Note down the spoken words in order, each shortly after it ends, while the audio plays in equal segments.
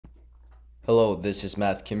Hello, this is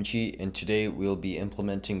Math Kimchi, and today we'll be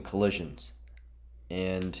implementing collisions.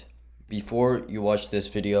 And before you watch this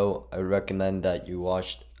video, I recommend that you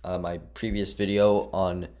watched my previous video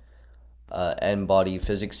on N-Body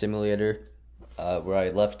Physics Simulator, where I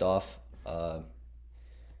left off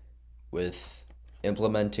with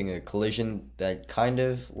implementing a collision that kind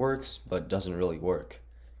of works, but doesn't really work.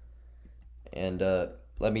 And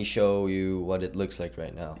let me show you what it looks like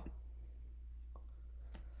right now.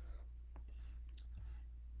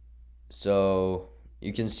 So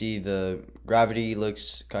you can see the gravity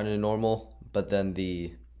looks kind of normal, but then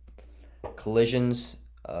the collisions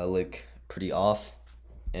look pretty off.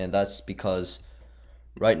 And that's because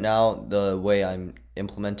right now the way I'm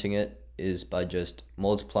implementing it is by just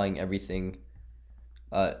multiplying everything,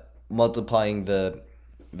 multiplying the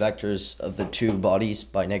vectors of the two bodies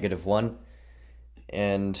by -1.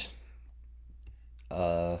 And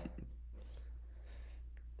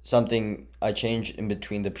something I changed in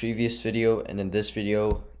between the previous video and in this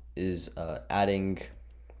video is adding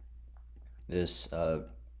this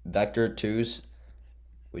vector 2's,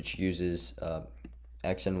 which uses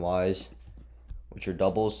x and y's, which are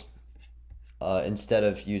doubles, instead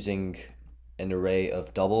of using an array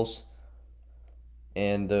of doubles.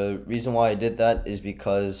 And the reason why I did that is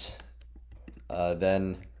because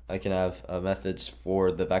then I can have methods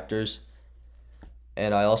for the vectors.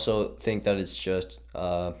 And I also think that it's just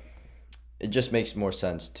it just makes more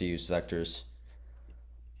sense to use vectors.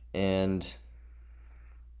 And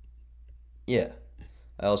yeah,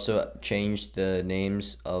 I also changed the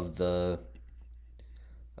names of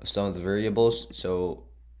some of the variables. So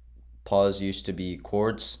pos used to be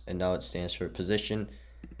chords, and now it stands for position.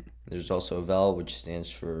 There's also vel, which stands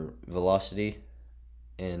for velocity,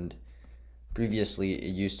 and previously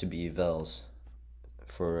it used to be vels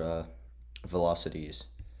for velocities,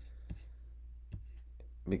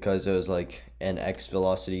 because it was like an x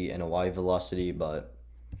velocity and a y velocity, but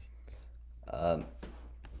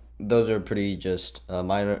those are pretty just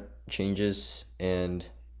minor changes. And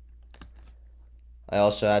I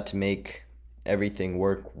also had to make everything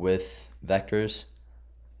work with vectors,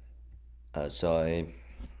 so I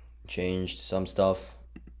changed some stuff.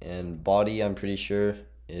 And body, I'm pretty sure,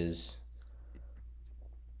 is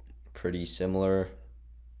pretty similar,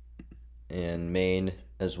 and main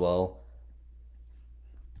as well.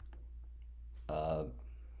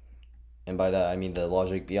 And by that I mean the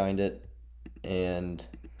logic behind it. And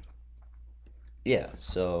yeah,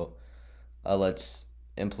 so let's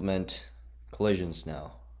implement collisions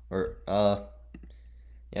now. Or yeah,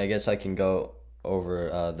 I guess I can go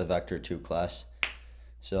over the vector 2 class.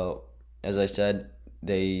 So as I said,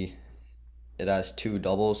 it has two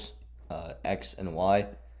doubles, x and y.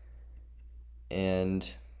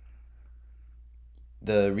 And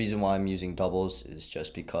the reason why I'm using doubles is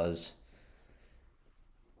just because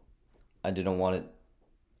I didn't want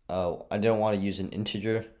to use an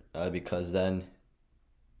integer, because then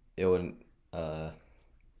it would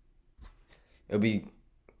be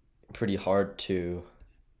pretty hard to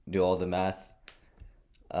do all the math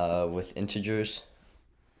with integers.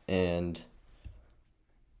 And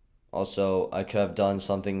also I could have done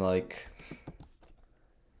something like,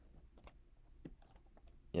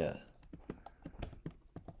 yeah,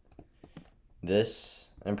 this,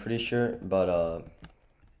 I'm pretty sure, but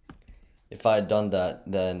if I had done that,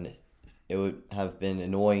 then it would have been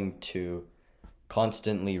annoying to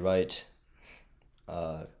constantly write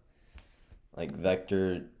like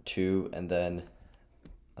vector 2 and then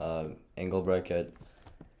angle bracket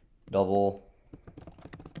double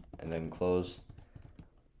and then close,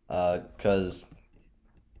 because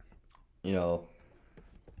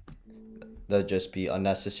that'd just be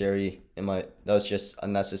unnecessary that was just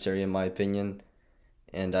unnecessary in my opinion.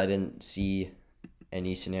 And I didn't see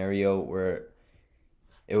any scenario where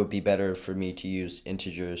it would be better for me to use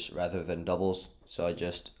integers rather than doubles, so I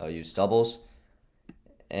just use doubles.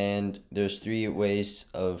 And there's three ways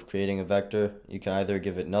of creating a vector. You can either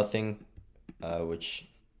give it nothing, which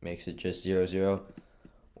makes it just 0, 0,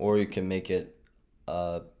 or you can make it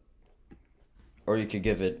or you could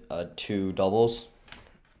give it two doubles,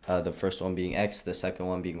 the first one being x, the second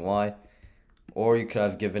one being y, or you could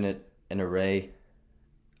have given it an array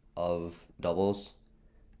of doubles,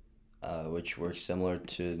 which works similar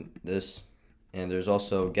to this. And there's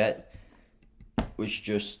also get, which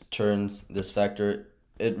just turns this vector,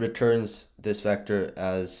 it returns this vector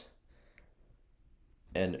as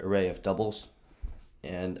an array of doubles.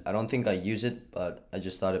 And I don't think I use it, but I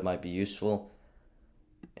just thought it might be useful.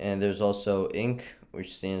 And there's also inc,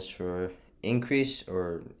 which stands for increase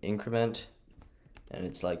or increment, and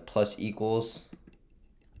it's like plus equals.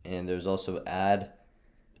 And there's also add,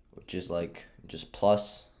 which is like just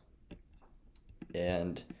plus,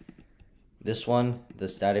 and this one, the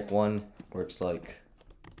static one, works like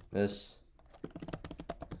this,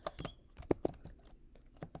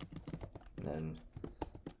 and then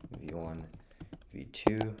v1,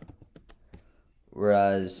 v2,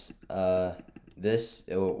 whereas this,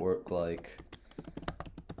 it will work like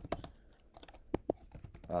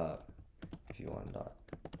v1 dot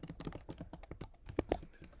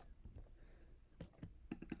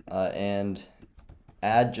and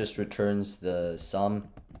add just returns the sum,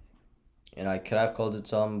 and I could have called it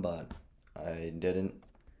sum, but I didn't.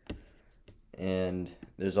 And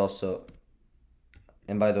there's also,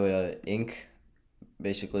 and by the way, inc,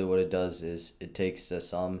 basically what it does is it takes the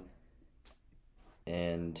sum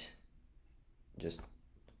and just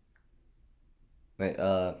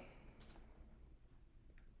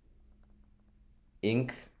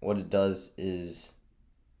inc, what it does is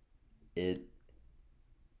it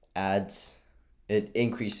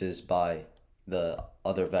increases by the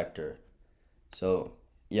other vector. So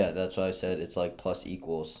yeah, that's why I said it's like plus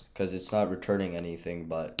equals, because it's not returning anything,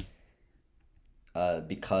 but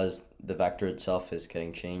because the vector itself is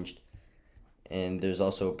getting changed. And there's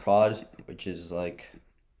also prod, which is like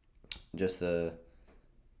just a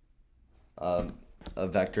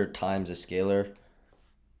vector times a scalar,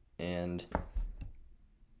 and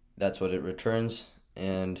that's what it returns.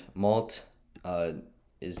 And mult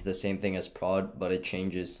is the same thing as prod, but it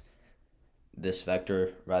changes this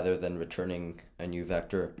vector rather than returning a new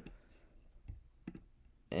vector.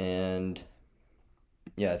 And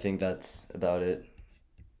yeah, I think that's about it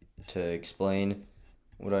to explain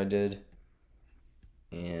what I did.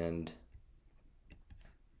 And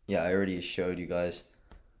yeah, I already showed you guys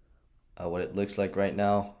what it looks like right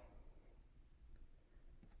now.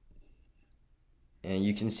 And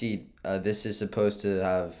you can see this is supposed to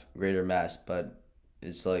have greater mass, but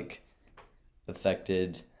it's like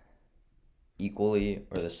affected equally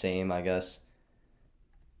or the same, I guess.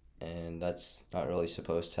 And that's not really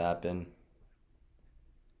supposed to happen.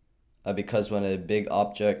 Because when a big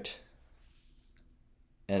object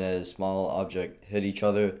and a small object hit each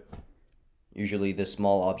other, usually the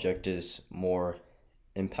small object is more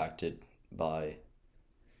impacted by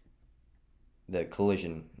the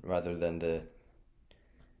collision rather than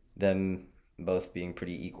them both being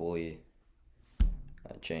pretty equally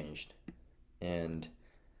changed. And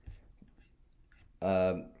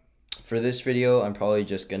for this video, I'm probably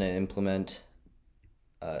just gonna implement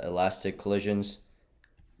elastic collisions,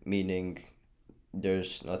 meaning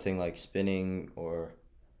there's nothing like spinning or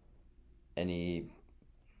any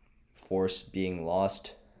force being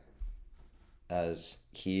lost as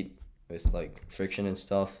heat with like friction and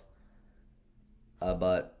stuff.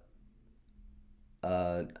 But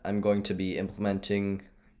I'm going to be implementing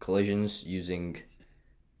collisions using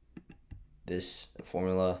this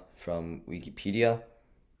formula from Wikipedia.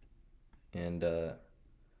 And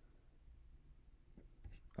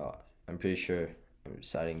I'm pretty sure I'm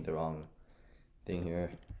citing the wrong thing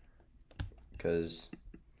here, because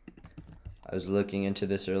I was looking into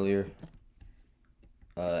this earlier,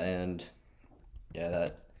 and yeah,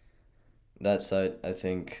 that site, I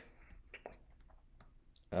think,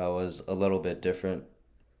 was a little bit different.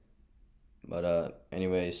 But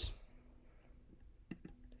anyways,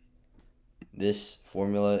 this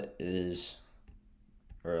formula is,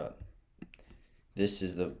 this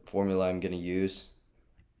is the formula I'm gonna use,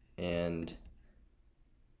 and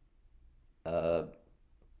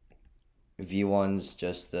v1's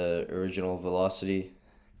just the original velocity,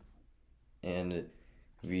 and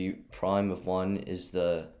v prime of 1 is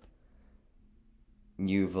the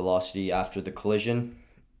new velocity after the collision,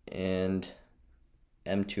 and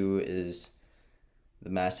m2 is the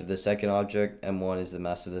mass of the second object, m1 is the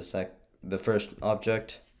mass of the first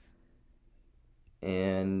object,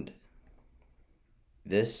 and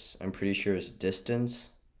this, I'm pretty sure, is distance,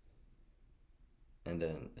 and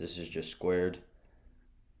then this is just squared,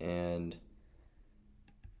 and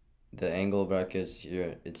the angle brackets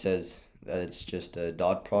here, it says that it's just a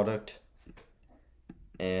dot product,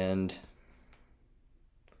 and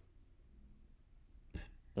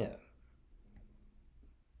yeah,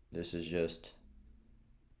 this is just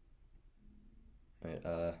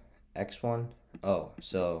x1. Oh,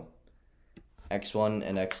 so x1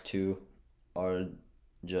 and x2 are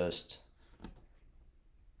just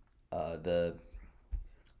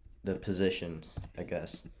the positions, I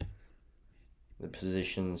guess, the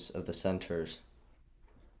positions of the centers.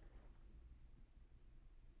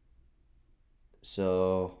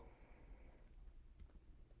 So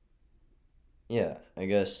yeah, I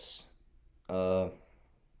guess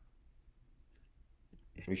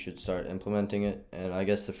we should start implementing it. And I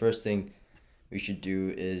guess the first thing we should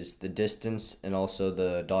do is the distance and also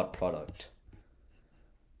the dot product.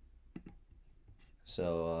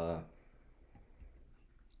 So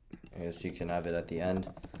I guess you can have it at the end,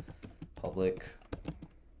 public,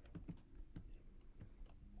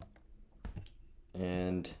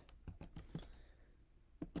 and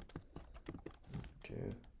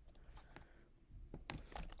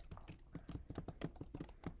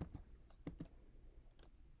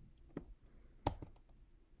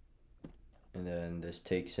and then this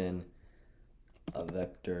takes in a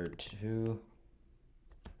vector 2.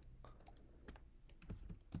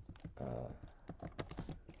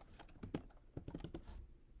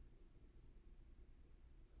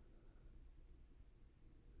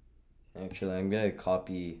 Actually, I'm gonna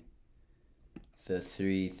copy the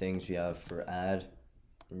 3 things we have for add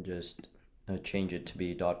and just change it to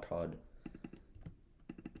be dot prod.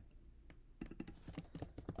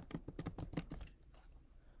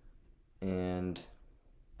 And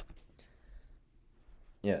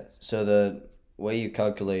yeah, so the way you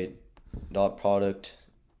calculate dot product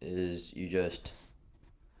is you just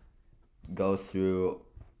go through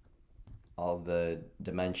all the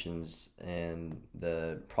dimensions and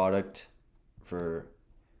the product for,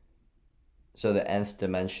 so the nth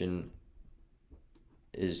dimension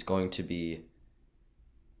is going to be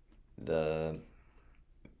the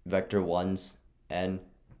vector 1's n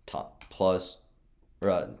plus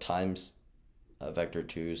times vector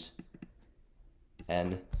 2's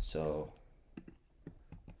n. So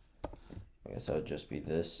I guess that would just be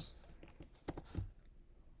this.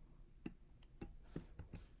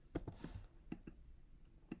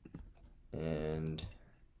 And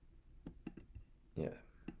yeah.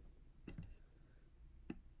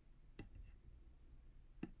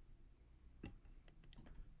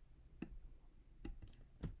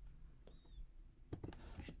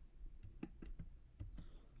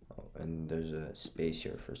 Oh, and there's a space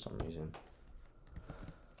here for some reason.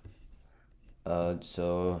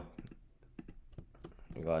 So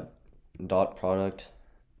we got dot product,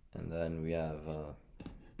 and then we have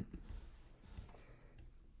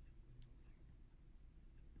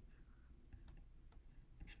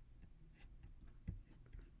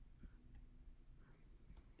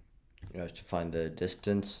you have to find the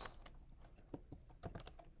distance,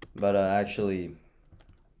 but actually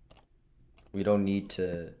we don't need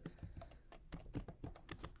to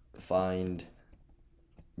find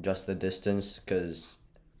just the distance, because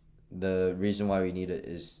the reason why we need it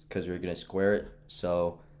is because we're gonna square it.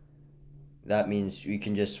 So that means we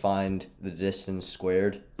can just find the distance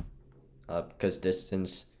squared, because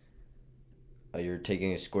distance, you're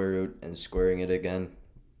taking a square root and squaring it again,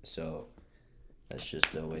 so that's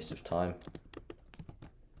just a waste of time.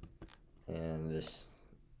 And this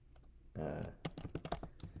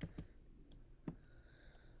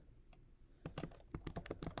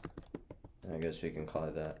I guess we can call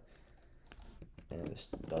it that. And this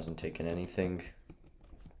doesn't take in anything.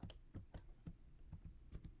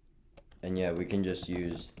 And yeah, we can just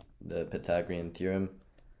use the Pythagorean theorem.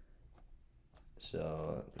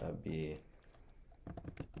 So that'd be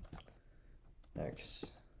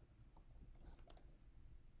x.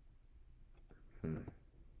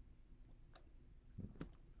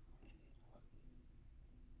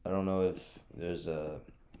 I don't know if there's a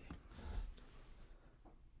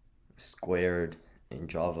squared in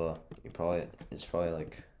Java. It's probably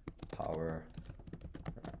like power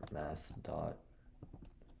math dot,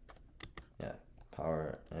 yeah,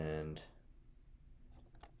 power, and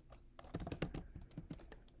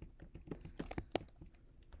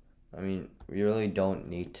I mean, we really don't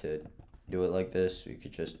need to do it like this. We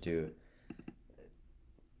could just do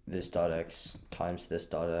this dot x times this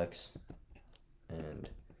dot x and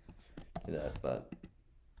do that, but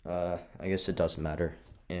I guess it doesn't matter.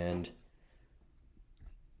 And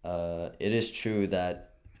it is true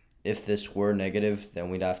that if this were negative,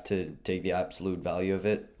 then we'd have to take the absolute value of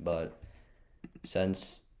it, but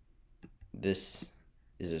since this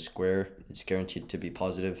is a square, it's guaranteed to be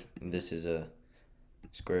positive, and this is a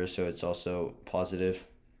square, so it's also positive,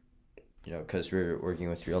 you know, because we're working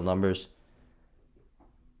with real numbers,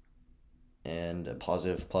 and a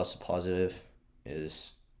positive plus a positive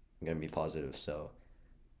is going to be positive, so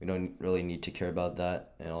we don't really need to care about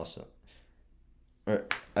that. And also, or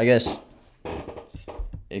I guess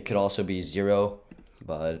it could also be 0,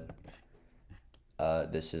 but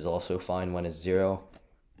this is also fine when it's 0.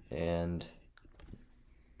 And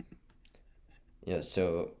yeah,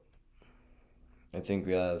 so I think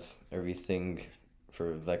we have everything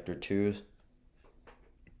for vector 2.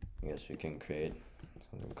 I guess we can create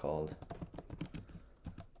something called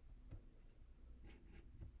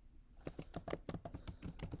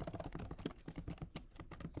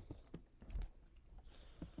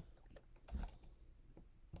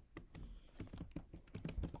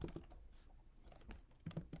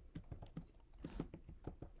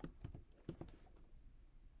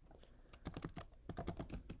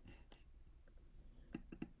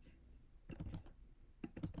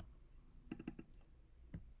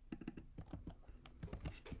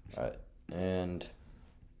Alright, and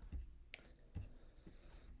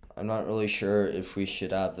I'm not really sure if we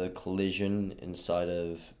should have the collision inside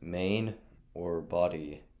of main or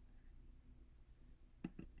body.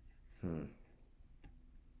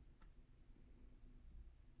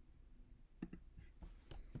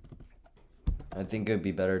 I think it'd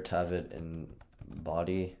be better to have it in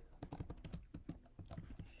body.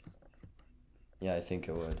 Yeah, I think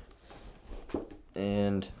it would.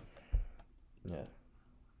 And yeah.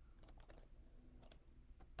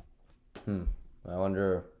 I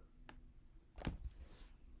wonder,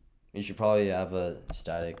 you should probably have a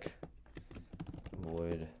static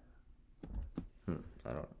void. I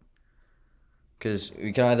don't, because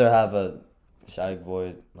we can either have a static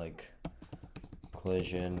void like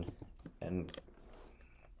collision, and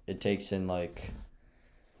it takes in like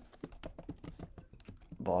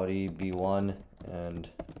body B1 and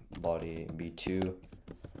body B2,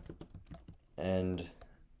 and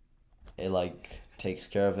it like takes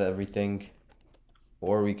care of everything.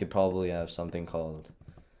 Or we could probably have something called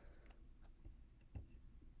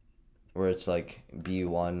where it's like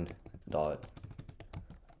B1 dot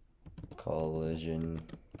collision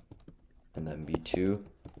and then B2,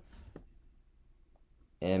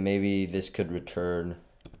 and maybe this could return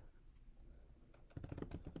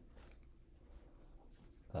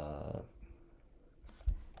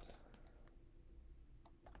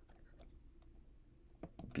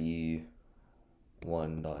B1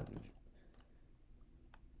 dot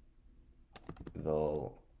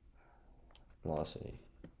velocity,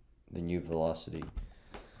 the new velocity.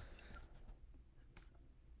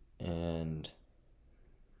 And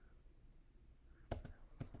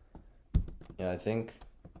yeah, I think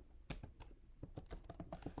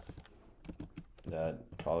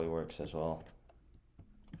that probably works as well.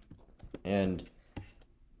 And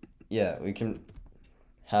yeah, we can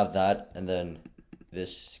have that, and then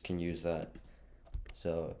this can use that.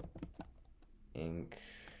 So ink,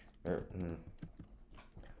 or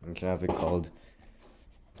we can have it called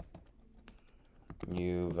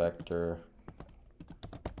new vector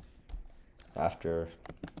after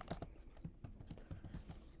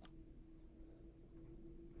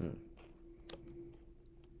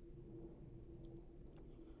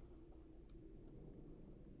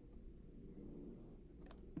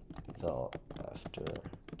vel after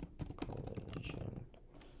collision.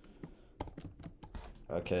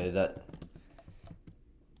 Okay,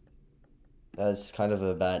 that's kind of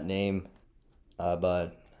a bad name,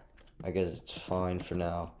 but I guess it's fine for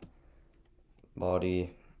now.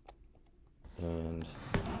 Body and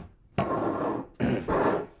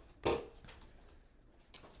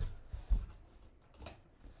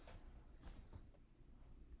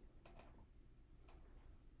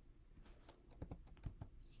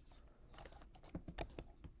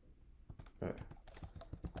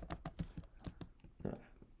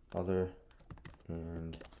other,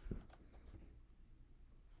 and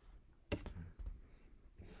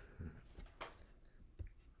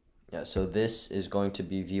yeah, so this is going to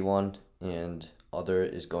be V1 and other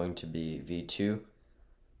is going to be V2.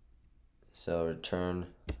 So return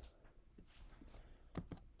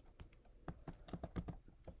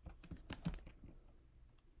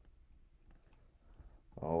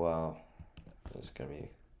oh wow, this is gonna be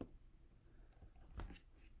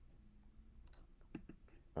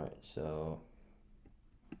alright. So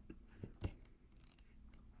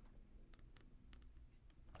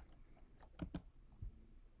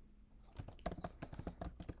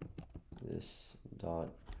this dot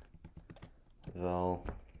vel.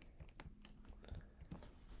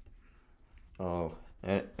 Oh,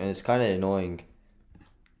 and it's kind of annoying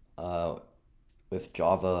with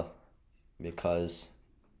Java, because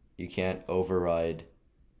you can't override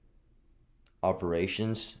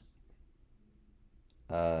operations,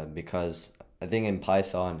 because I think in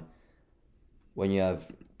Python, when you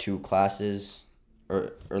have two classes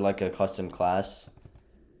or like a custom class,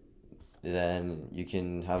 then you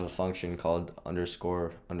can have a function called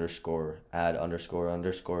underscore underscore add underscore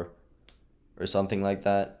underscore or something like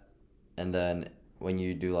that. And then when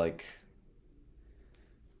you do like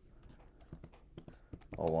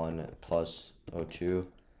O1 plus O2,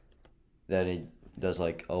 then it does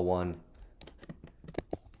like O1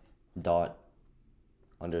 dot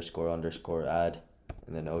underscore underscore add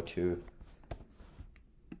and then O2.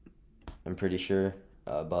 I'm pretty sure,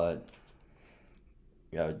 but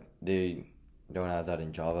yeah, they don't have that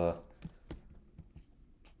in Java,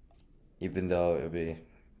 even though it would be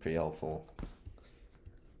pretty helpful.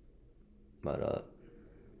 But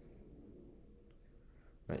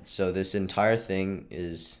right, so this entire thing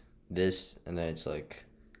is this, and then it's like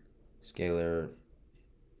scalar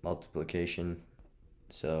multiplication,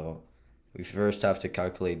 So we first have to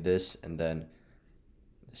calculate this and then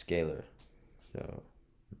the scalar. So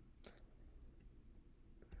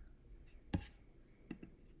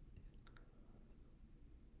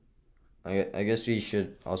I guess we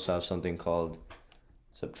should also have something called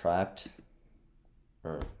subtract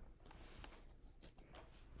or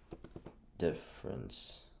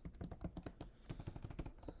difference.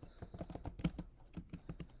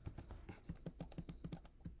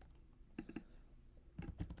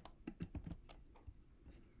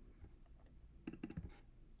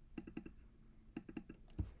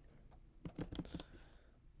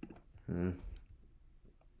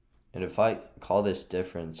 And if I call this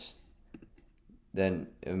difference, then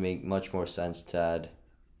it would make much more sense to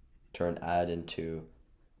turn add into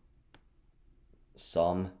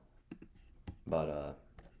sum, but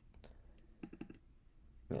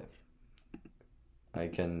yeah, I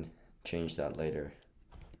can change that later.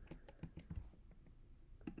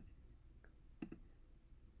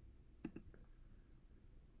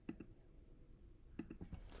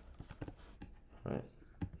 Right.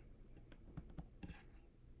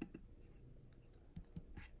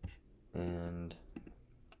 And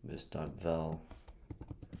this dot vel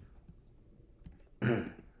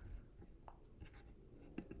and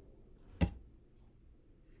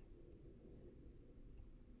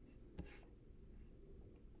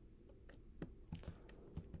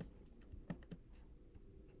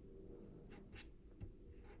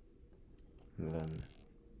then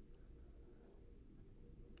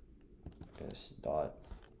this dot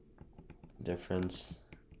difference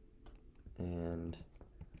and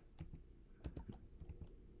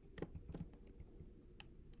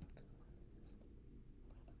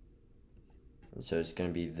so it's going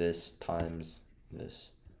to be this times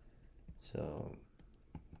this. So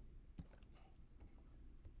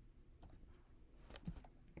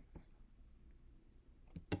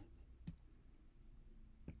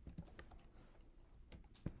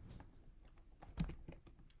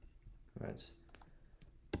that's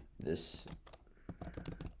this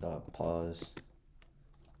dot pause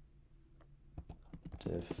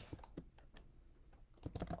diff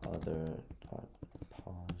other dot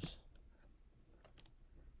pause.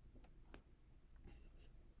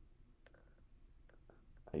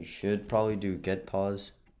 I should probably do get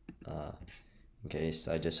pause in case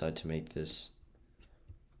I decide to make this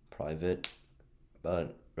private,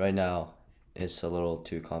 but right now it's a little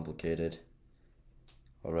too complicated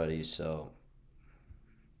already, so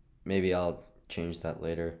maybe I'll change that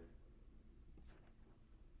later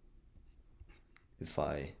if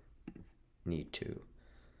I need to.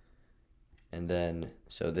 And then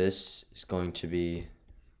so this is going to be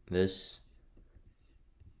this,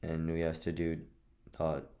 and we have to do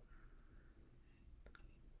dot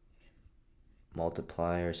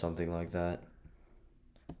multiply or something like that,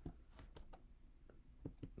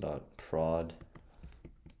 dot product,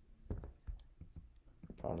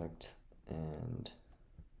 and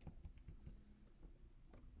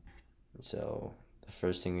so the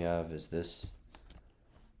first thing we have is this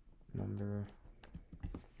number,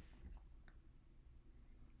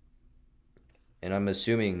 and I'm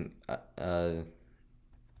assuming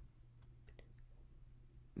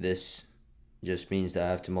this just means that I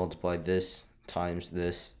have to multiply this times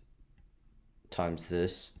this times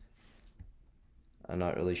this. I'm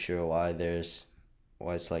not really sure why it's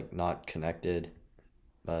like not connected,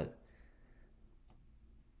 but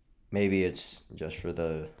maybe it's just for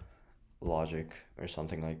the logic or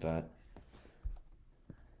something like that.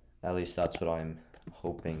 At least that's what I'm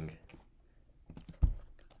hoping.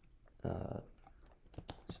 So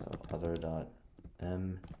other dot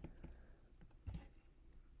m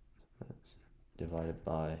divided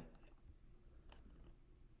by,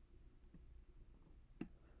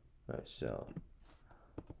 right, so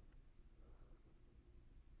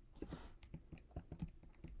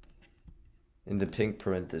in the pink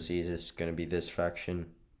parentheses it's going to be this fraction,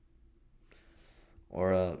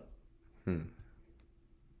 or well,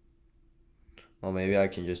 maybe I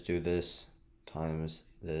can just do this times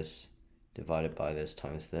this divided by this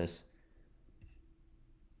times this,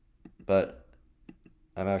 but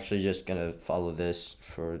I'm actually just gonna follow this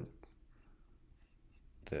for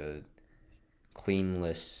the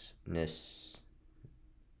cleanlessness.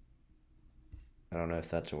 I don't know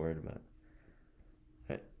if that's a word, but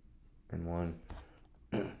right. And one.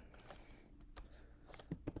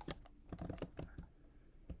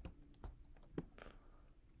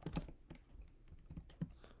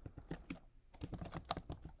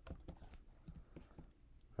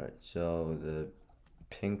 Alright, so the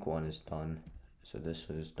pink one is done. So this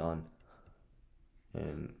is done.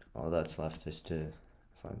 And all that's left is to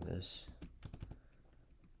find this.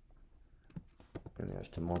 And I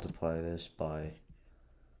have to multiply this by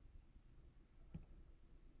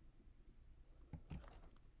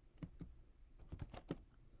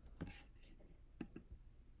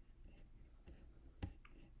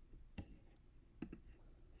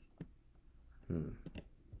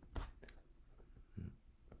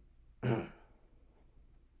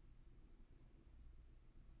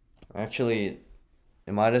actually,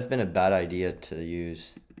 it might have been a bad idea to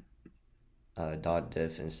use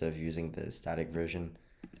 .diff instead of using the static version.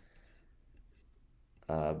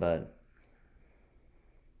 But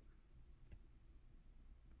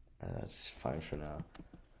that's fine for now.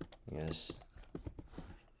 Yes.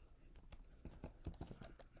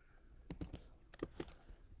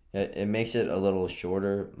 It makes it a little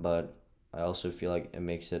shorter, but I also feel like it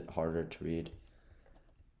makes it harder to read.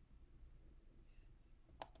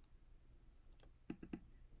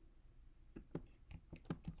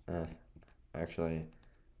 Actually,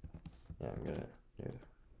 yeah, I'm gonna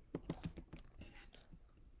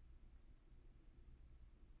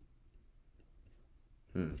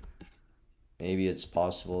do. Maybe it's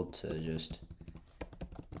possible to just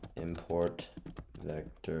import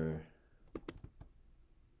vector.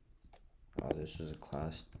 Oh, this was a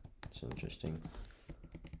class. It's interesting.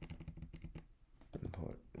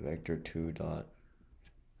 Import vector2 dot.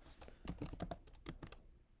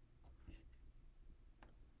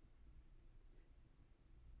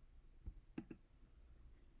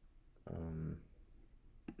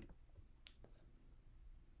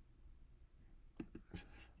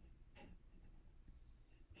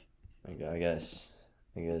 I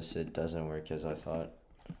guess it doesn't work as I thought.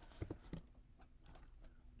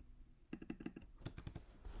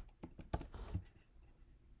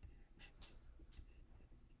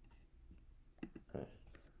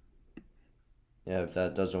 Yeah, if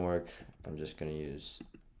that doesn't work, I'm just gonna use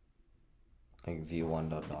like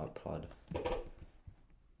v1.dotplot.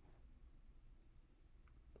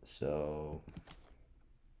 So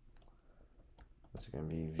it's gonna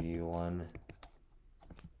be v1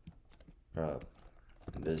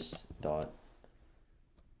 this dot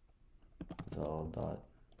val dot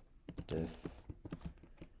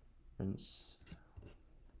difference.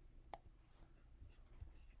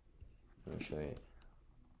 Actually,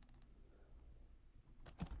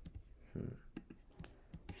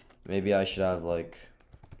 maybe I should have like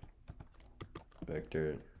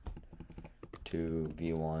vector 2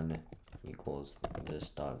 v1 equals this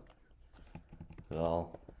dot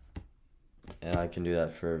val, and I can do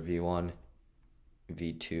that for v1,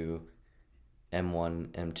 v2, m1,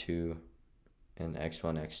 m2, and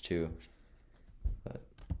x1, x2. But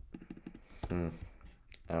I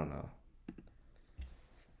don't know.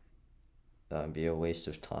 That would be a waste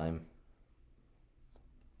of time.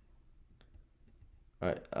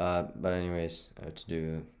 Alright, but anyways, I have to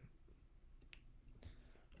do,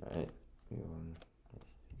 right, v1,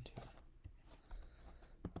 v2.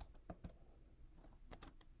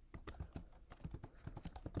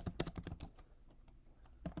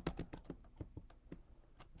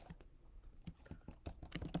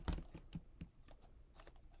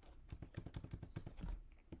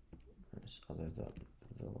 There's other dot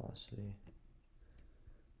velocity.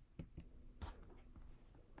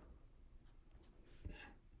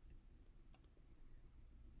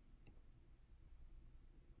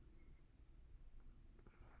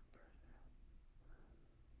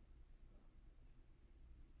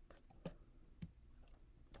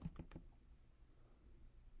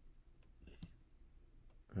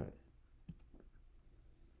 Right.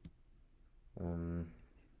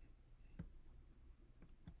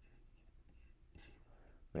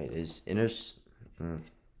 Wait, is let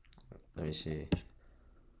me see.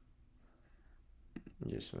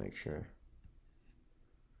 Just to make sure.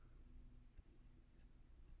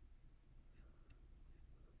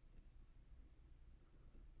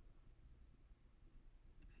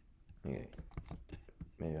 Okay.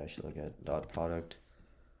 Maybe I should look at dot product.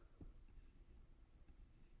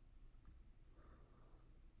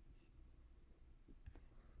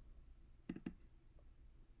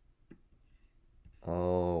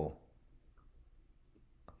 Oh.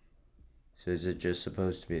 So is it just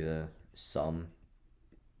supposed to be the sum?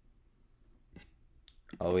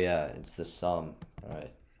 Oh yeah, it's the sum.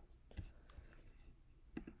 Alright.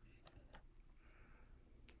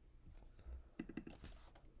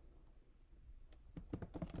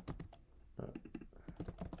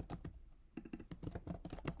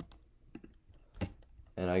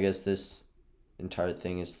 And I guess this entire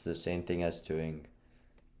thing is the same thing as doing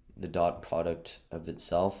the dot product of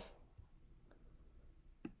itself.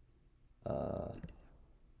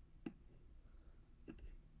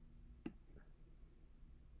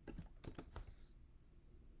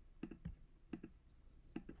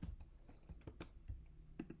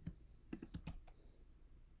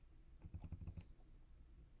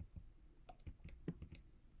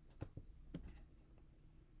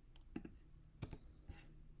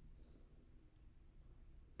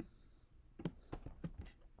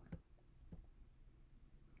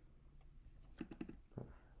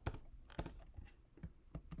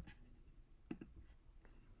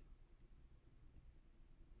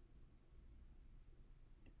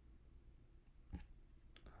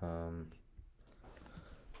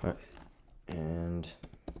 Alright, and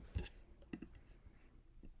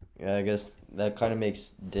yeah, I guess that kind of makes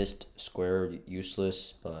dist square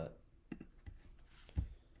useless, but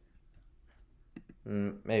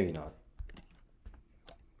maybe not.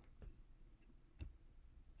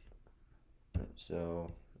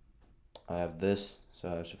 So I have this, so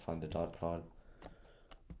I have to find the dot product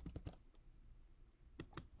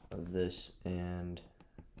of this and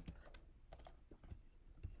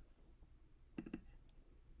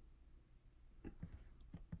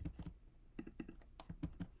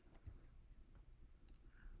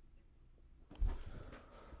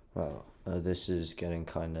wow, this is getting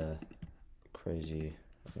kind of crazy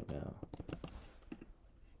right now.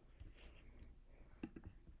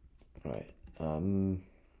 Right,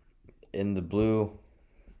 in the blue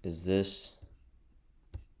is this,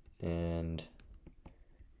 and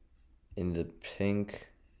in the pink,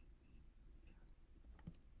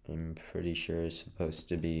 I'm pretty sure is supposed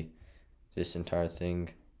to be this entire thing.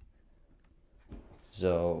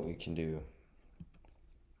 So we can do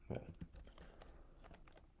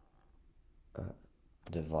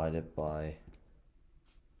divide it by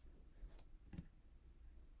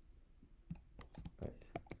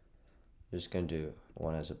just gonna do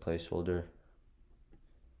 1 as a placeholder.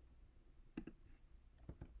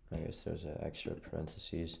 I guess there's an extra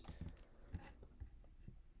parentheses.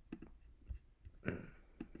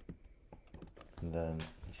 And then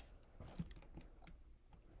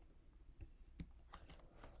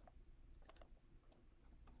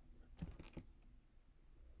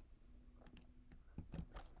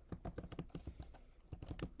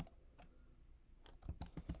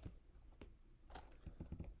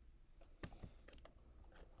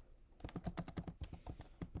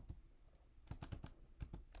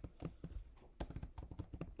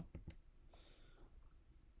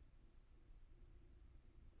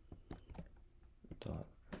dot,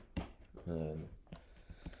 and then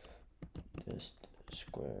dist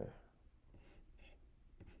square.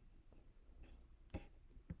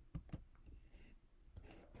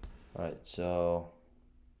 Alright, so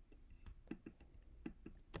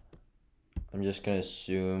I'm just gonna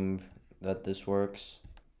assume that this works.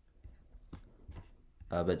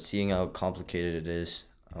 But seeing how complicated it is,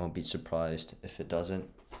 I won't be surprised if it doesn't.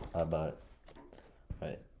 But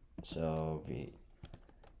right, so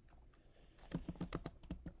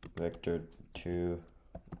vector 2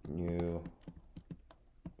 new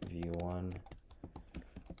v1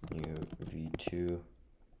 new v2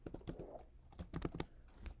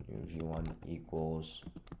 new v1 equals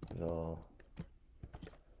vel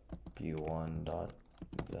b1 dot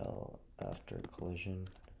vel after collision.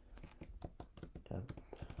 Yep.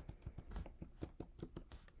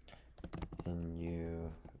 And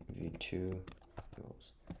new v2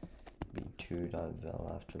 equals b2 dot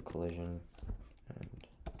vel after collision, and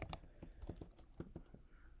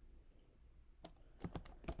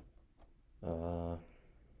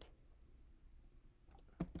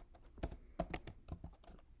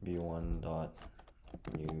b1 dot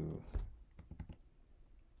new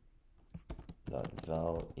dot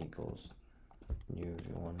vel equals new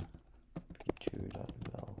v1 b2 dot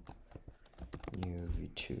vel new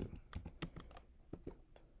v2.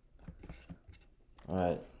 All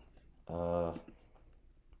right.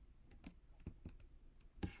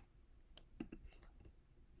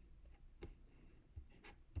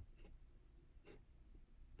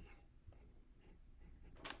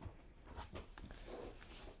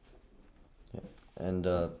 And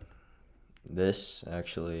this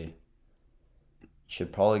actually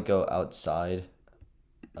should probably go outside,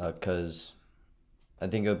 because I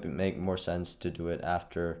think it would make more sense to do it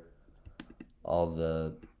after all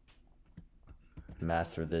the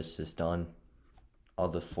math for this is done. All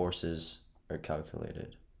the forces are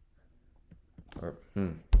calculated. Or,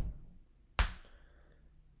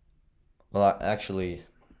 well, actually,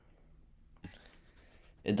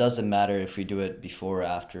 it doesn't matter if we do it before or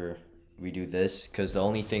after we do this, because the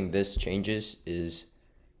only thing this changes is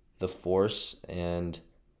the force, and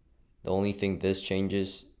the only thing this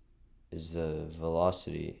changes is the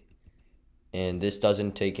velocity. And this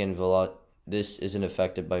doesn't take in this isn't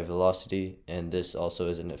affected by velocity, and this also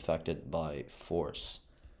isn't affected by force.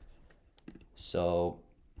 So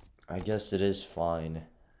I guess it is fine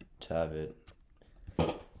to have it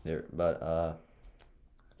there, but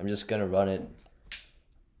I'm just gonna run it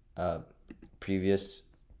previous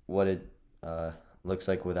what it looks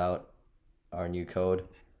like without our new code.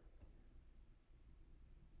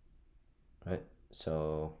 Right,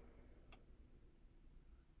 so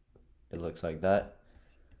it looks like that.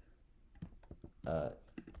 And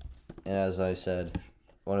as I said,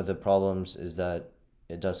 one of the problems is that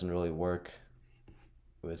it doesn't really work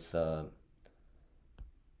with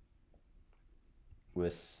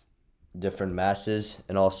different masses.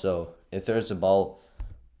 And also, if there's a ball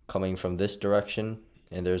coming from this direction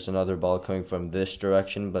and there's another ball coming from this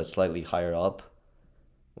direction but slightly higher up,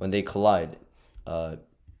 when they collide, how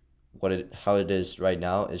it is right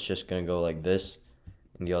now, it's just gonna go like this,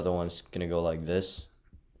 and the other one's gonna go like this.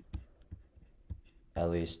 At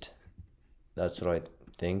least that's what I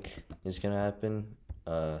think is gonna happen.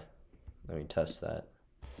 Let me test that.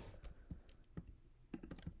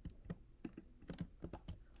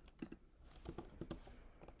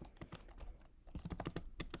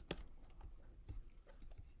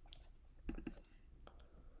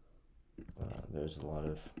 There's a lot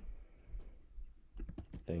of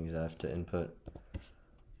things I have to input.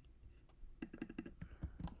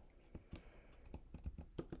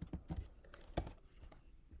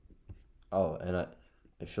 Oh, and I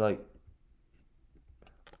feel like,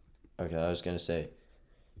 okay, I was gonna say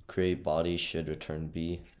create body should return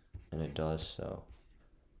B, and it does, so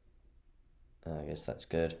I guess that's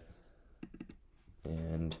good.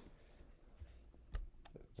 And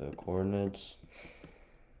the coordinates,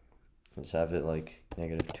 let's have it like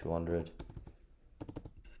 -200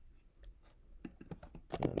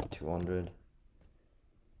 and 200.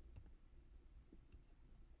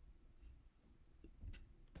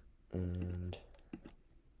 And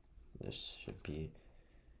this should be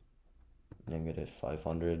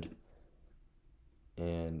 -500,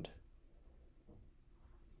 and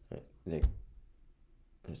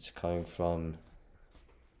it's coming from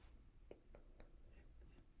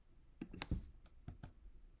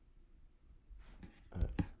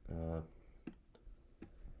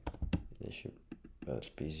this should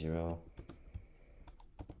both be 0,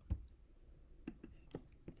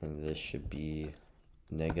 and this should be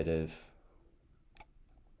 -1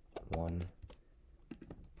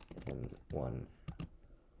 and 1.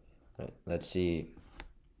 Right, let's see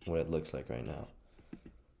what it looks like right now.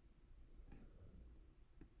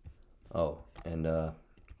 Oh, and I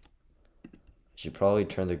should probably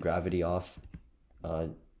turn the gravity off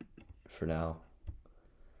for now.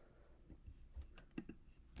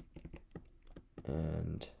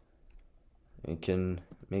 And we can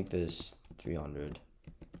make this 300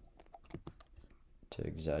 to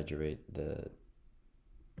exaggerate the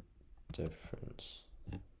difference.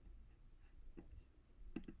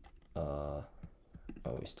 Oh,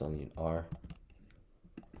 we still need R.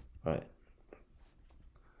 Right.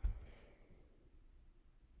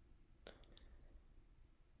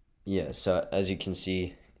 Yeah, so as you can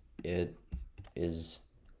see, it is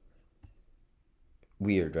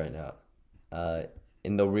weird right now.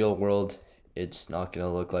 In the real world, it's not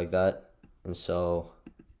gonna look like that. And so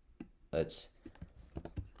let's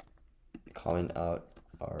comment out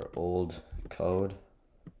our old code.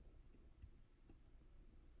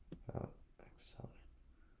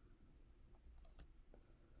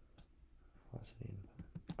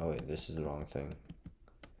 Oh wait, this is the wrong thing.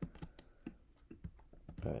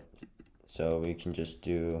 Alright, so we can just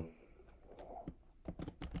do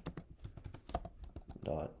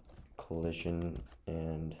dot collision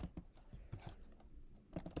and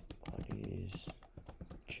bodies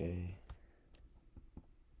J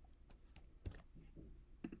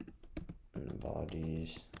and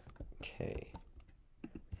bodies K.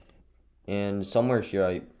 And somewhere here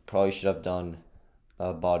I probably should have done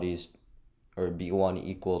bodies, or B1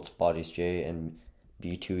 equals bodies J and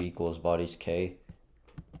B2 equals bodies K,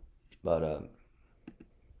 but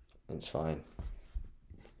it's fine.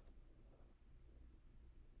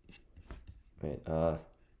 Wait, I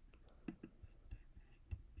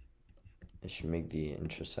should make the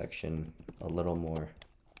intersection a little more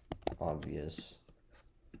obvious.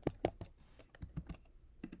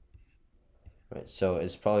 Right, so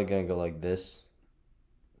it's probably gonna go like this.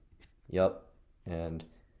 Yup, and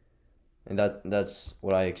that's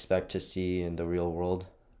what I expect to see in the real world.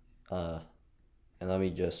 And let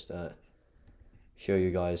me just show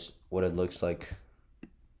you guys what it looks like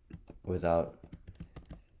without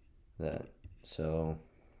that. So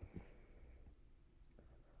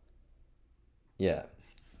yeah,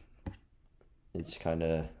 it's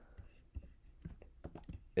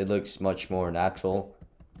it looks much more natural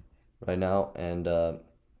right now. And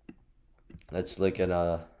let's look at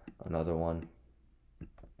another one.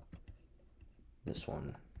 This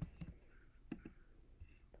one.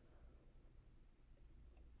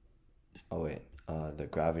 Oh wait, the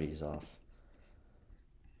gravity's off.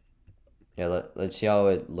 Yeah, let's see how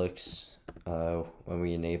it looks when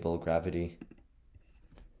we enable gravity.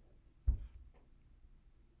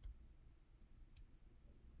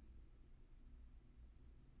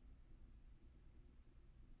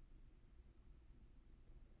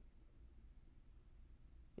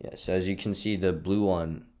 Yeah, so as you can see, the blue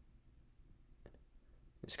one,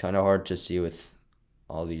 it's kind of hard to see with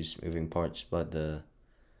all these moving parts, but it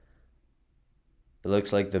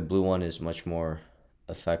looks like the blue one is much more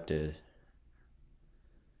affected.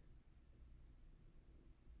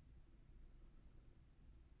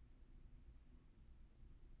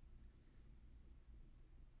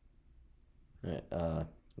 Right,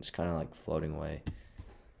 it's kind of like floating away.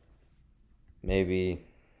 Maybe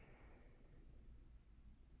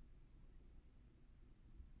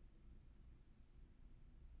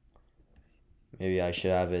I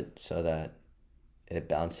should have it so that it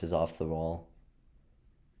bounces off the wall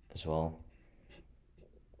as well.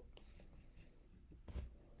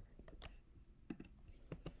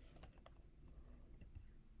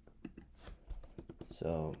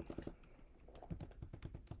 So,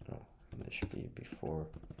 oh, this should be before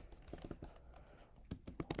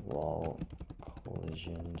wall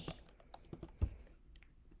collisions.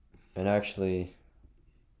 And actually,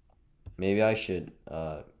 maybe I should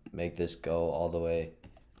make this go all the way.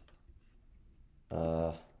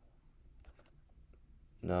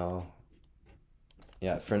 No.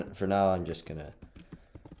 Yeah, for now I'm just gonna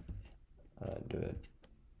do it.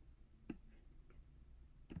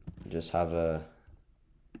 Just have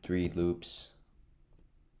 3 loops.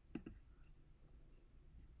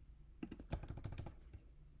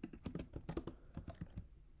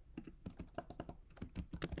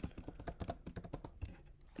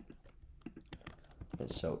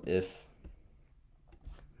 And so if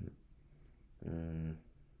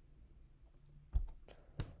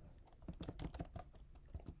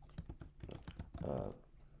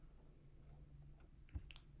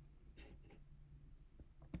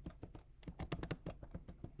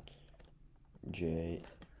J.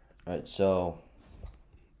 Alright, so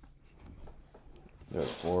there are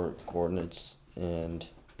 4 coordinates, and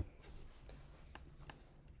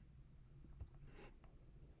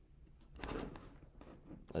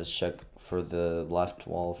let's check for the left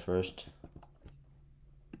wall first.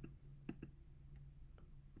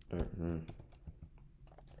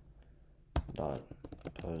 Dot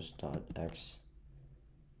pose dot x.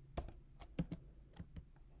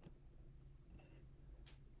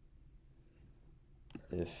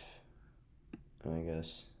 If, I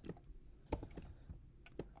guess,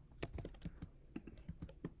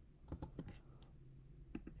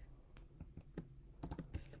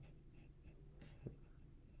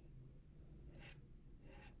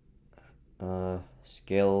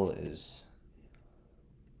 scale is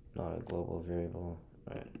not a global variable.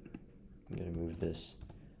 Alright, I'm gonna move this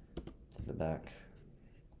to the back,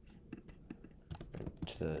 or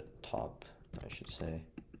to the top, I should say.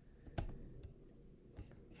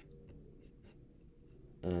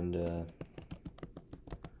 And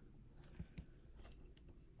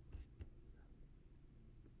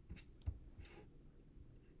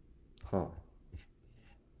oh,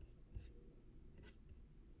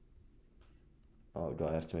 do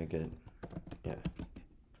I have to make it? Yeah.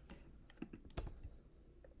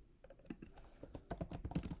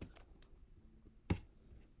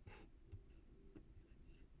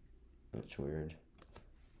 That's weird.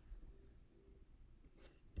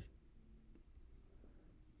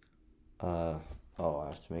 Oh, I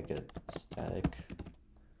have to make it static.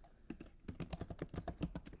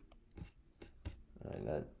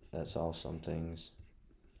 Alright, that solves some things.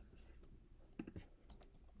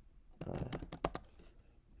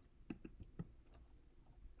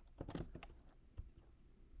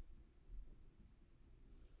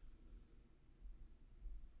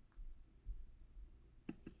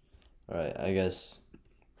 Alright, I guess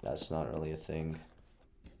that's not really a thing.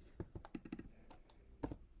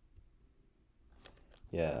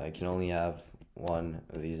 Yeah, I can only have 1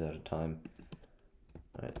 of these at a time.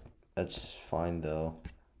 Alright, that's fine though.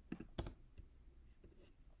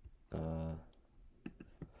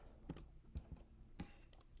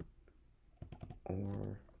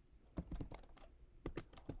 Or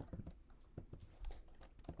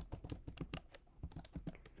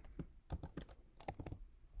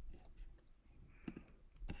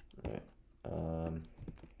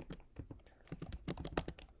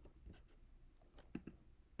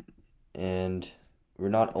and we're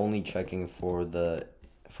not only checking for the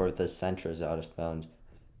center is out of bounds.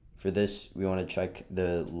 For this, we want to check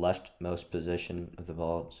the leftmost position of the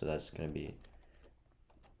ball, so that's going to be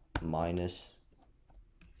minus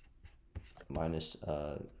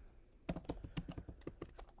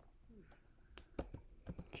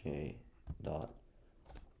J dot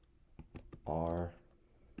R,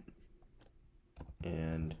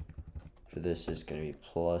 and for this is going to be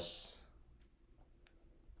plus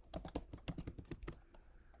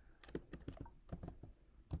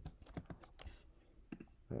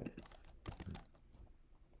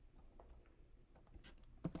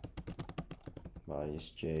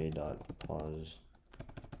bodies j dot pos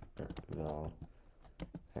val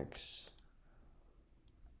x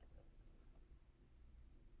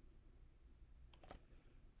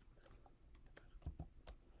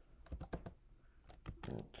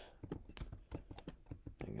 -1.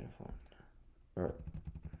 Or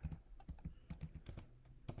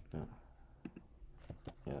no.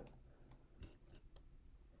 Yeah.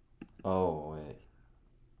 Oh wait.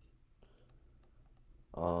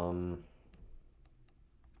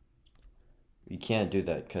 You can't do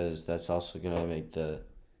that because that's also gonna make the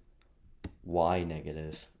y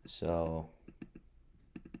negative. So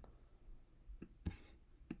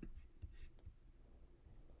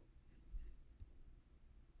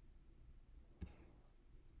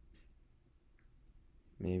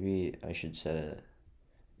maybe I should set a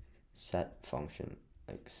set function,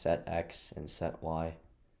 like set x and set y.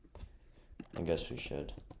 I guess we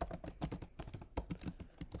should.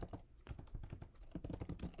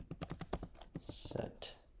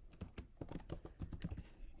 Set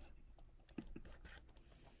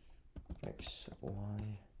x,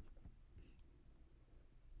 y.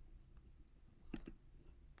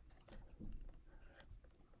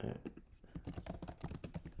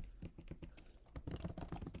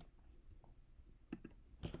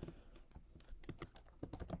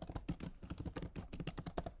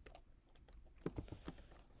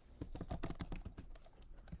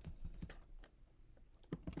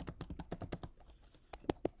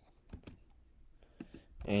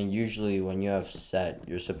 And usually when you have set,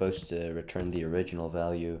 you're supposed to return the original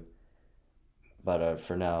value. But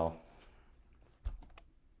for now,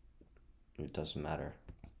 it doesn't matter.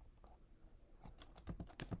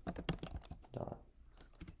 Dot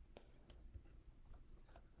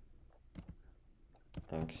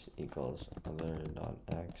x equals other dot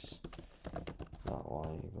x dot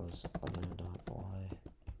y equals other dot y.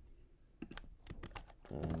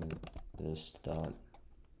 And this dot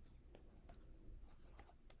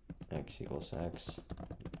x equals x,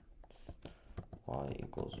 y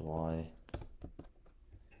equals y.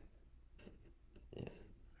 Yeah.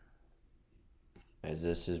 As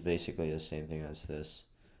this is basically the same thing as this,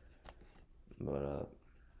 but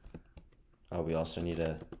oh, we also need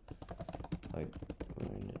a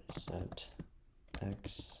set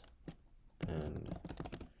x and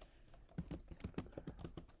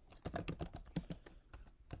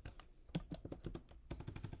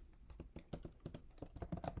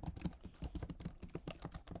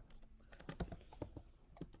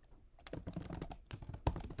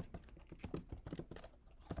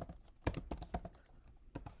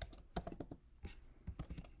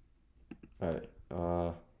alright,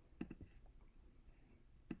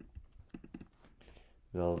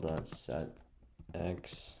 val dot set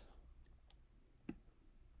x,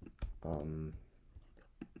 and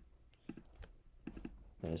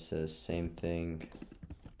it says same thing,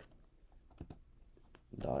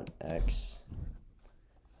 dot x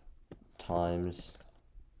times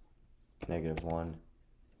 -1,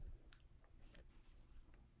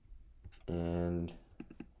 and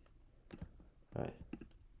alright,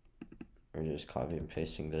 we're just copy and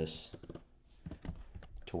pasting this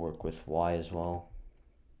to work with y as well.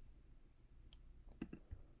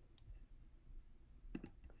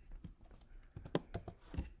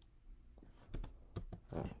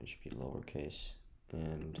 Oh, it should be lowercase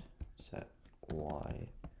and set y.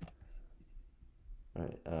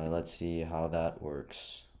 Alright, let's see how that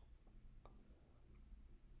works.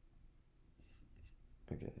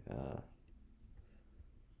 Okay, that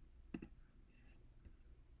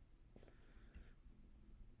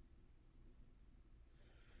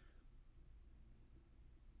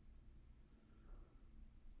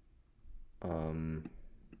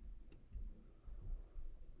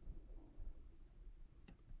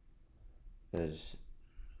is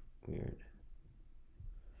weird.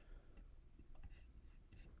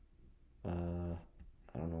 I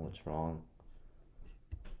don't know what's wrong.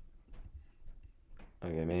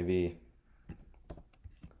 Okay, maybe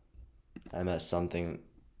I messed something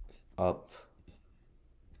up.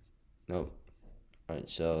 Nope. Alright,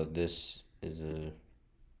 so this is a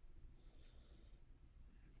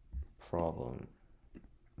problem.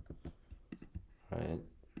 Alright.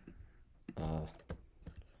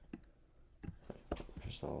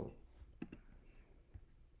 First of all,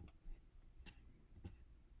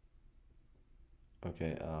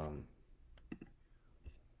 okay, alright.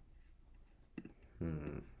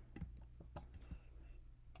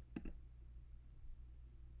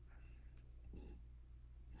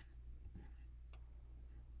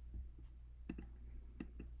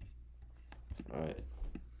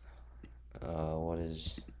 What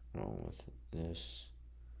is wrong with this?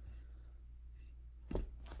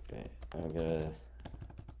 I'm gonna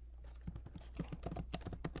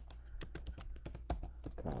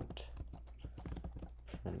mount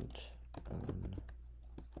print on.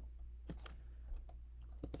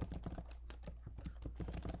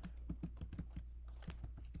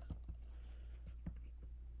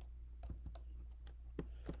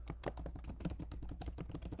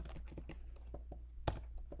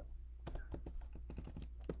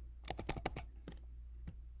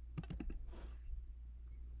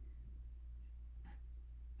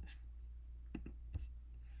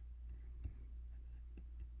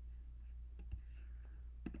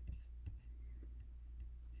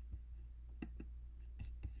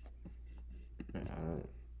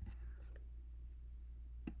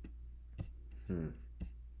 Hmm.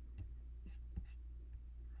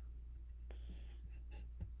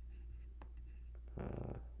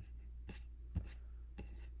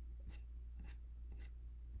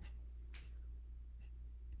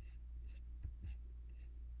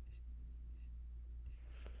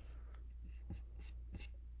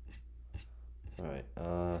 Alright,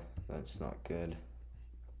 that's not good.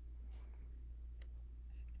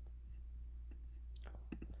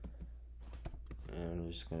 And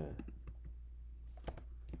I'm just gonna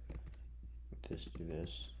just do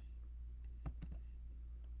this.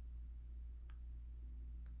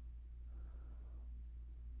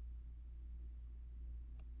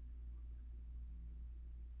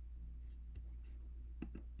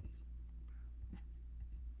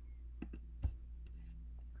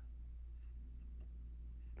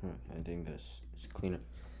 I think this is cleaner.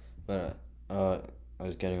 But I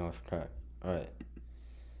was getting off track. Alright.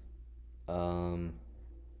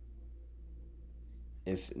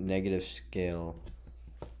 If negative scale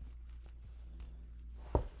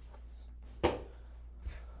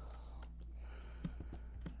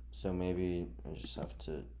so maybe I just have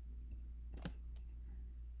to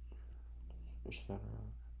push that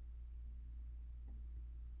around.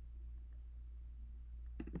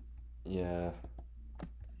 Yeah.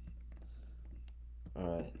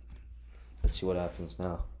 Alright. Let's see what happens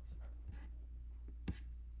now.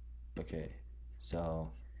 Okay,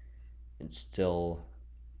 so it's still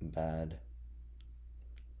bad.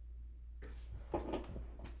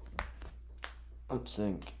 Let's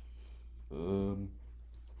think.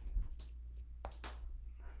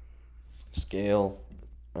 Scale.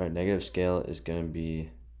 Alright, negative scale is gonna be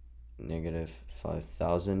negative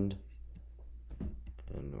 5,000.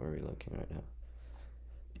 And where are we looking right now?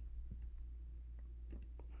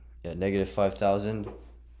 Yeah, negative 5,000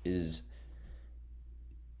 is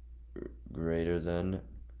greater than.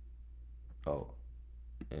 Oh,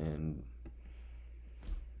 and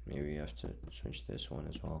maybe we have to switch this one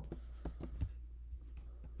as well.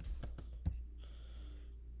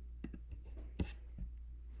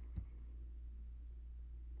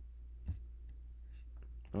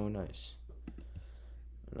 Oh, nice.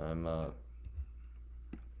 And I'm gonna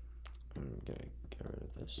get rid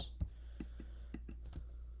of this.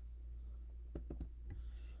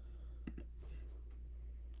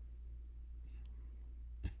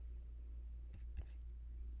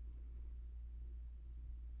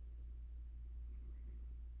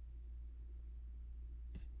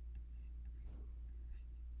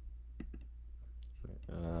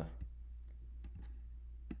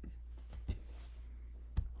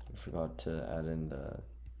 I forgot to add in the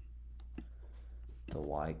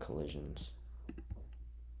Y collisions.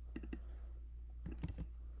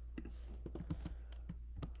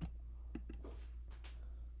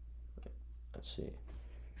 Let's see.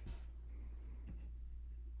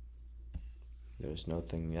 There's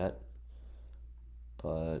nothing yet,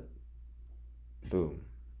 but boom.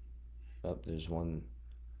 Oh, there's one.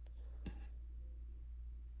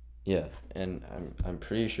 Yeah, and I'm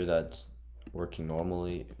pretty sure that's working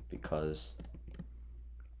normally because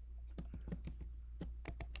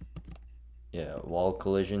yeah, wall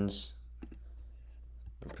collisions.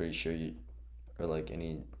 I'm pretty sure or like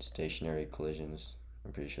any stationary collisions.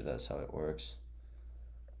 I'm pretty sure that's how it works.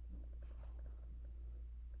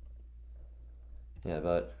 Yeah,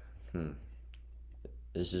 but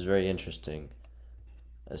this is very interesting,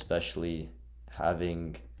 especially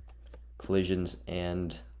having collisions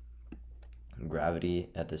and gravity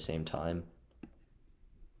at the same time.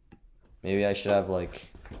 Maybe I should have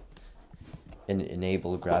like an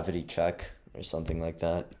enable gravity check or something like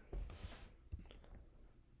that.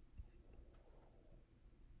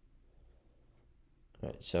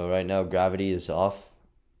 Right, so right now gravity is off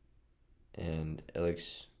and it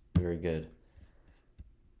looks very good.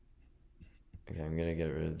 Okay, I'm gonna get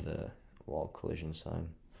rid of the wall collision sign.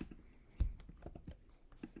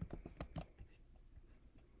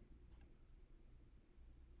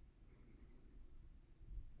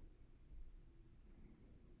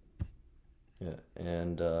 Yeah,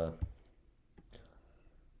 and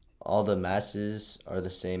all the masses are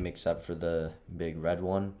the same except for the big red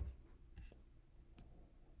one.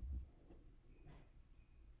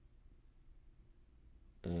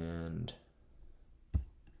 And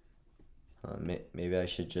maybe I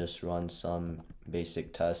should just run some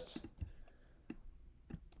basic tests.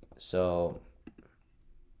 So,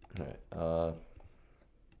 all right,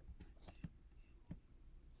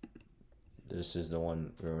 this is the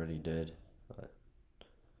one we already did. But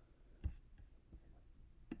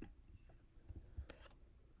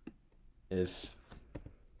if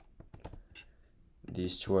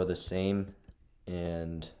these two are the same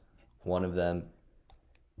and one of them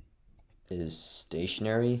is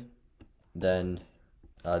stationary, then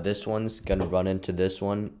this one's gonna run into this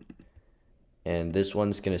one, and this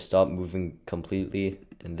one's gonna stop moving completely,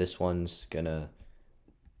 and this one's gonna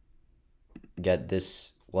get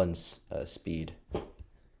this one's speed,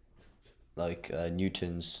 like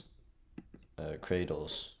Newton's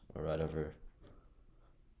cradles or whatever.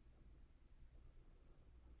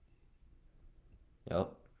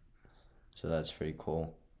 Yep. So that's pretty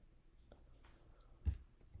cool.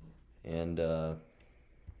 And yeah.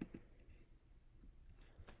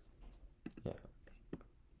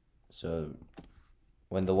 So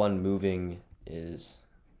when the one moving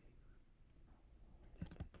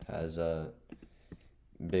has a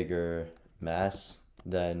bigger mass,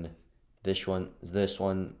 then this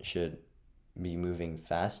one should be moving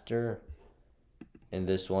faster, and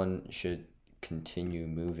this one should continue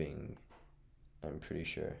moving, I'm pretty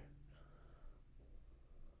sure.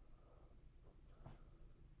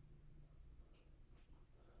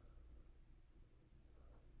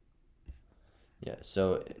 Yeah,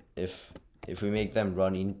 so if we make them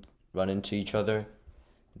run into each other,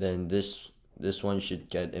 then this one should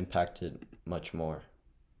get impacted much more.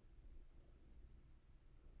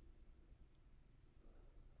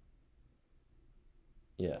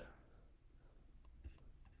 Yeah.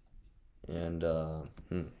 And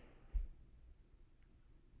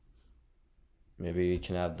maybe we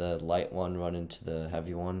can have the light one run into the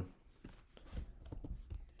heavy one.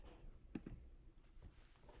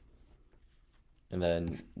 And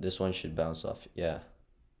then this one should bounce off. Yeah.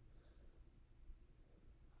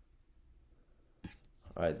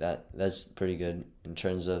 Alright, that's pretty good in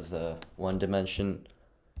terms of the one dimension.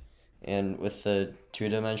 And with the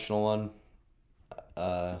two-dimensional one,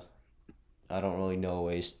 I don't really know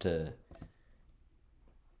ways to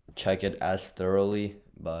check it as thoroughly,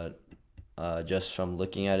 but just from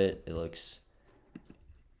looking at it, it looks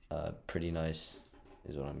pretty nice,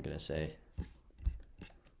 is what I'm gonna say.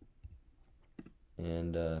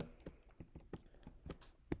 And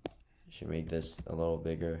should make this a little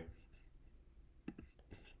bigger.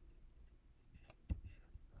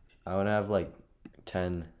 I want to have like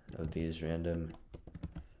 10 of these random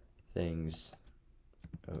things.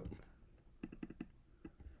 Oh.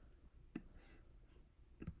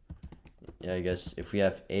 Yeah, I guess if we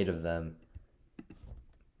have 8 of them,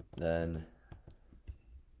 then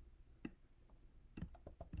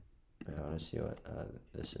I want to see what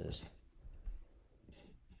this is.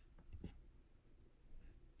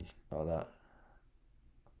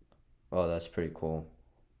 Oh, that's pretty cool.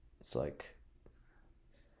 It's like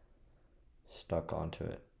stuck onto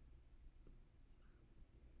it.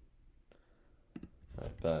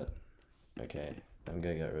 Right, but okay, I'm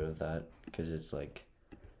gonna get rid of that because it's like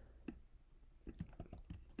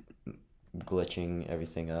glitching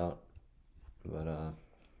everything out. But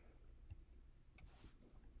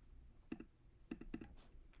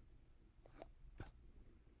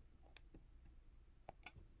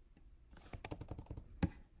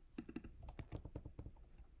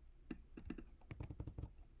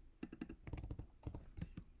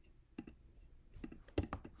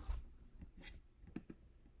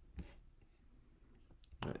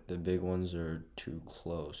the big ones are too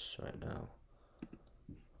close right now.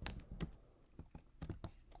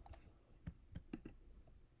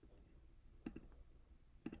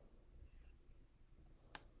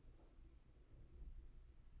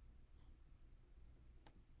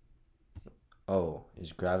 Oh,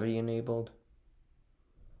 is gravity enabled?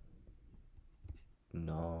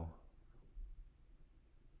 No.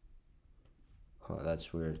 Huh,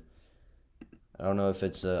 that's weird. I don't know if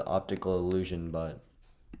it's an optical illusion, but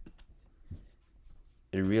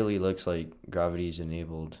it really looks like gravity's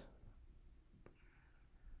enabled.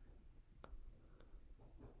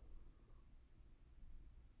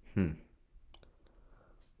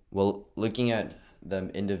 Well, looking at them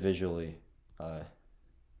individually, I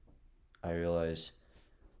realize,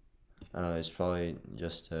 I don't know, it's probably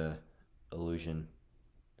just a illusion.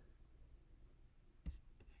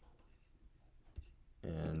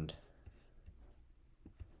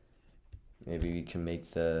 maybe we can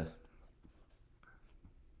make the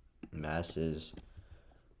masses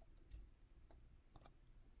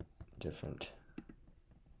different.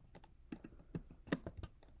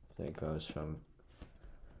 It goes from,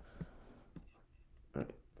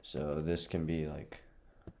 so this can be like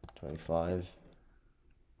 25,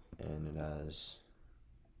 and it has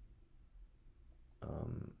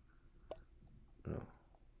no,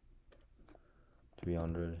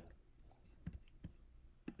 300.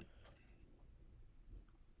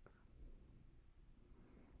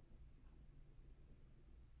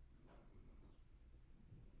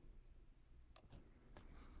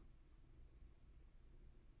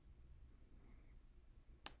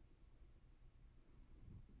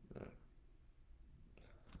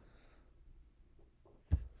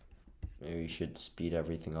 Maybe we should speed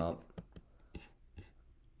everything up.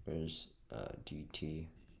 Where's dt?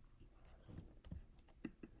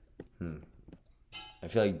 I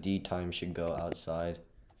feel like d time should go outside,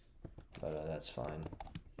 but that's fine.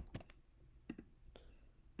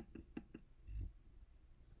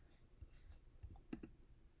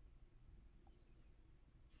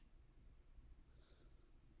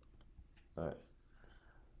 Alright.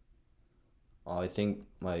 Oh, I think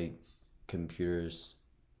my computer's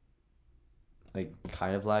like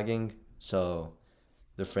kind of lagging, so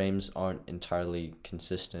the frames aren't entirely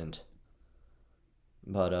consistent.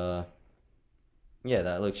 But yeah,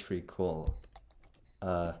 that looks pretty cool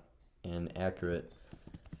and accurate.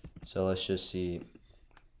 So let's just see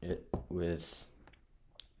it with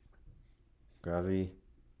gravity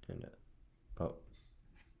and oh,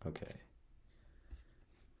 okay.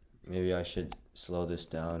 Maybe I should slow this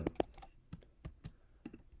down.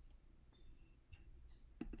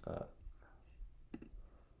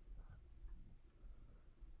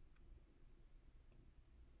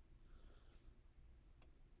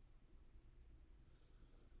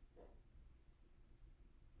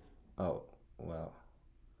 Oh, wow.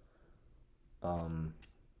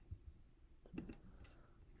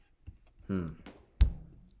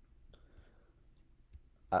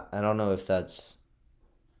 I don't know if that's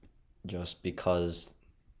just because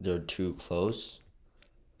they're too close,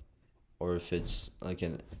 or if it's like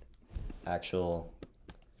an actual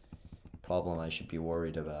problem I should be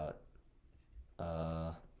worried about.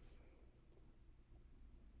 I'm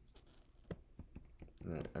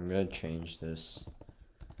gonna change this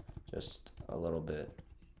just a little bit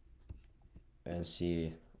and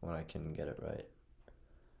see when I can get it right.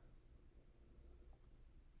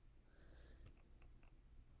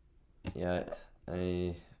 Yeah,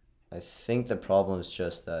 I think the problem is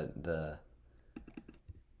just that the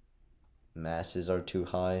masses are too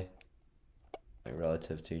high, like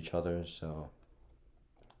relative to each other, so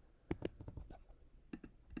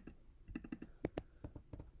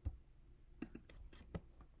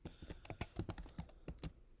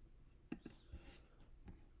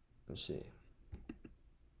let's see.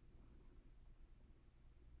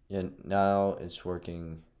 Yeah, now it's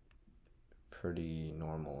working pretty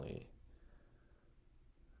normally.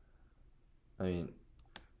 I mean,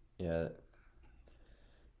 yeah,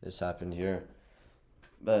 this happened here,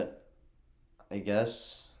 but I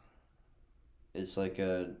guess it's like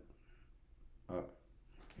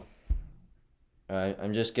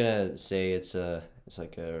I'm just gonna say it's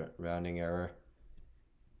like a rounding error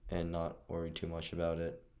and not worry too much about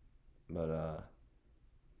it. But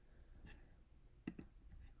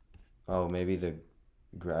oh, maybe the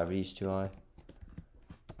gravity's too high.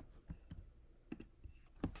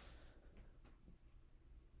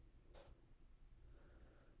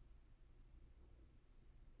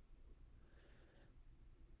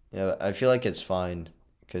 Yeah, I feel like it's fine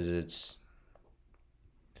because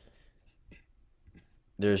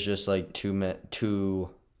there's just like two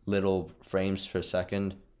little frames per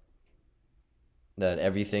second that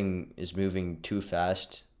everything is moving too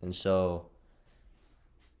fast, and so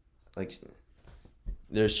like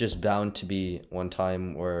there's just bound to be one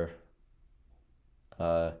time where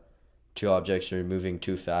uh two objects are moving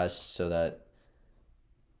too fast so that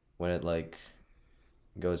when it like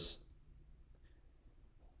goes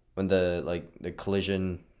when the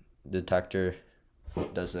collision detector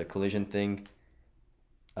does the collision thing,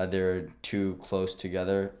 they're too close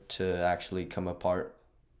together to actually come apart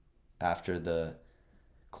after the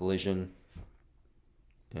collision.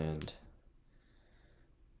 And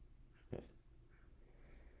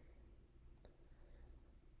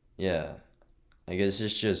yeah, I guess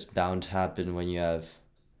it's just bound to happen when you have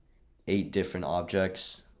 8 different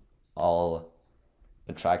objects all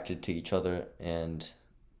attracted to each other and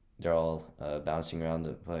they're all bouncing around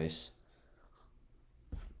the place.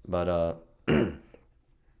 But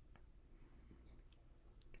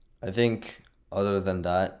I think other than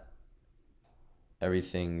that,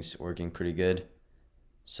 everything's working pretty good.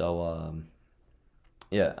 So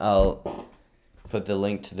yeah, I'll put the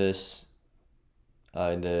link to this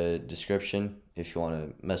in the description if you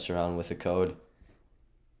want to mess around with the code.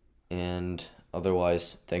 And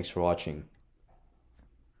otherwise, thanks for watching.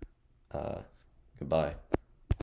 Goodbye.